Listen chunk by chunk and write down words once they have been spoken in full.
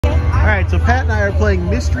right, so Pat and I are playing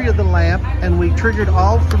Mystery of the Lamp, and we triggered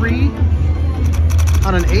all three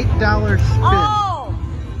on an $8 spin. Oh,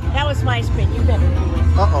 that was my spin. You better do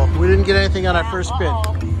it. Uh-oh, we didn't get anything on our first spin.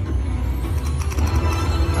 All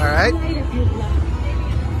right.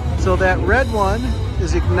 So that red one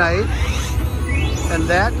is Ignite, and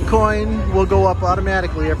that coin will go up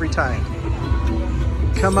automatically every time.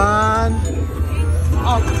 Come on.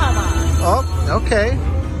 Oh, come on. Oh, okay.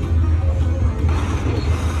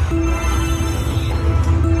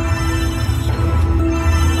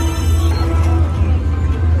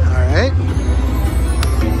 All right.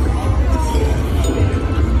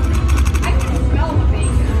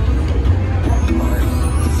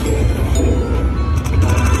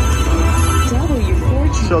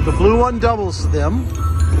 So the blue one doubles them.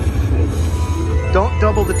 Don't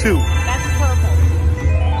double the two. That's purple.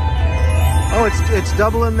 Oh, it's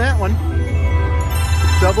doubling that one.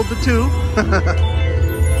 Doubled the two. All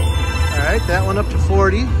right, that one up to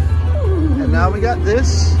 40. And now we got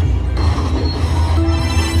this.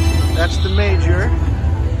 That's the major.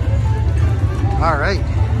 All right.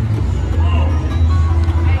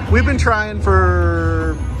 We've been trying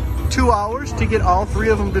for 2 hours to get all three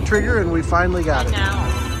of them to trigger, and we finally got it.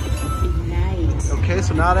 Okay,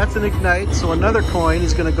 so now that's an Ignite, so another coin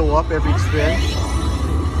is going to go up every spin.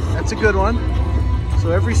 That's a good one.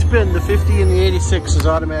 So every spin, the 50 and the 86 is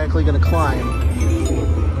automatically going to climb.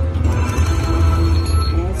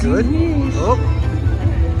 Good. Oh.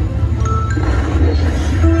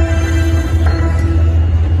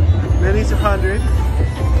 Minis 100.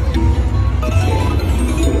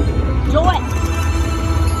 Do it.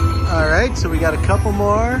 All right, so we got a couple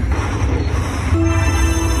more.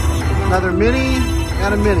 Another mini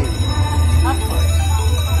and a mini. Of course.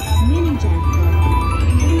 Mini jackpot.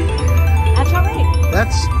 That's all right.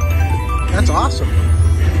 That's awesome.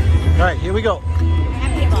 All right, here we go.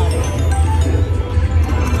 Happy about it.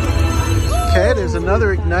 Okay, there's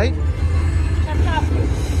another Ignite. Chop, chop.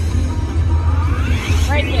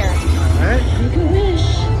 Right there. All right. Make a wish.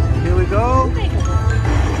 Here we go. Make a wish.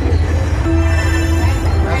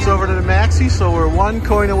 That's over to the Maxi, so we're one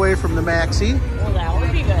coin away from the Maxi. Well, that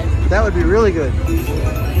would be good. That would be really good.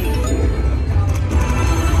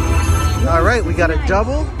 All right, we got a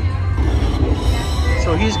double.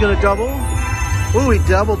 So he's going to double. Ooh, he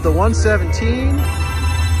doubled the 117. That's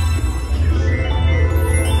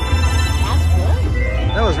good.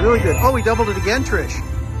 That was really good. Oh, he doubled it again, Trish.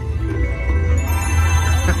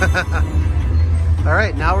 All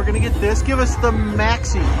right, now we're going to get this. Give us the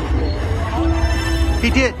Maxi. He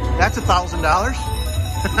did. That's $1,000.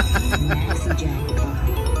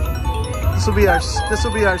 This will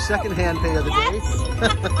be our second hand pay of the day.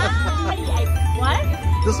 What?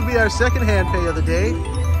 This will be our second hand pay of the day.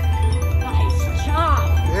 Nice job.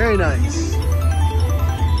 Very nice. You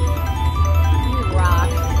rock.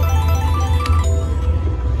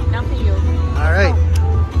 Now for you. All right.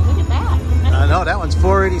 Oh, look at that. I know that one's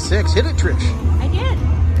 486. Hit it, Trish. I did.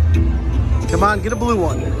 Come on, get a blue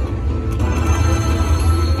one.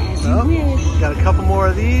 Oh, got a couple more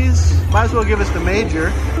of these. Might as well give us the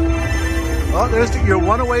major. Oh, you're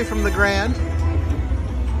one away from the grand.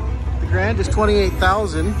 The grand is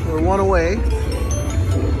 28,000. We're one away.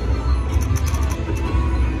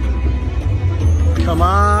 Come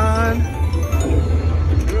on.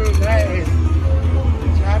 Nice.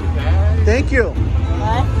 Good job, guys. Thank you.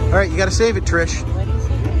 What? All right, you got to save it, Trish. What do you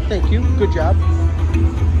say? Thank you. Good job.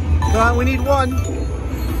 Come on, we need one.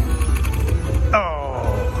 Oh.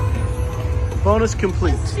 Bonus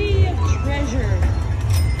complete. Sea of treasure.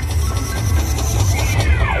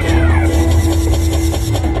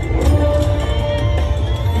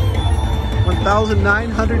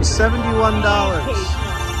 $1,971.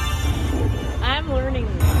 I'm learning.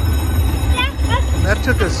 That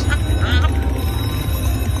took us. Alright,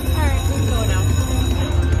 let's go now.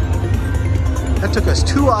 That took us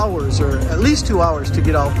 2 hours, or at least 2 hours, to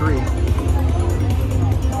get all three.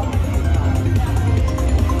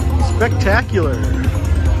 Spectacular.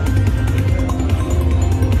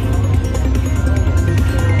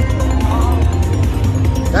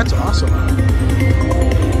 That's awesome.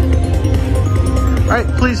 All right,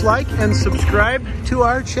 please like and subscribe to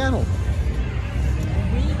our channel.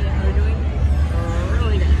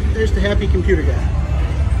 There's the happy computer guy.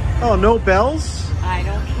 Oh, no bells? I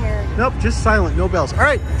don't care. Nope, just silent, no bells. All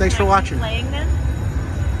right, thanks for watching. Playing then?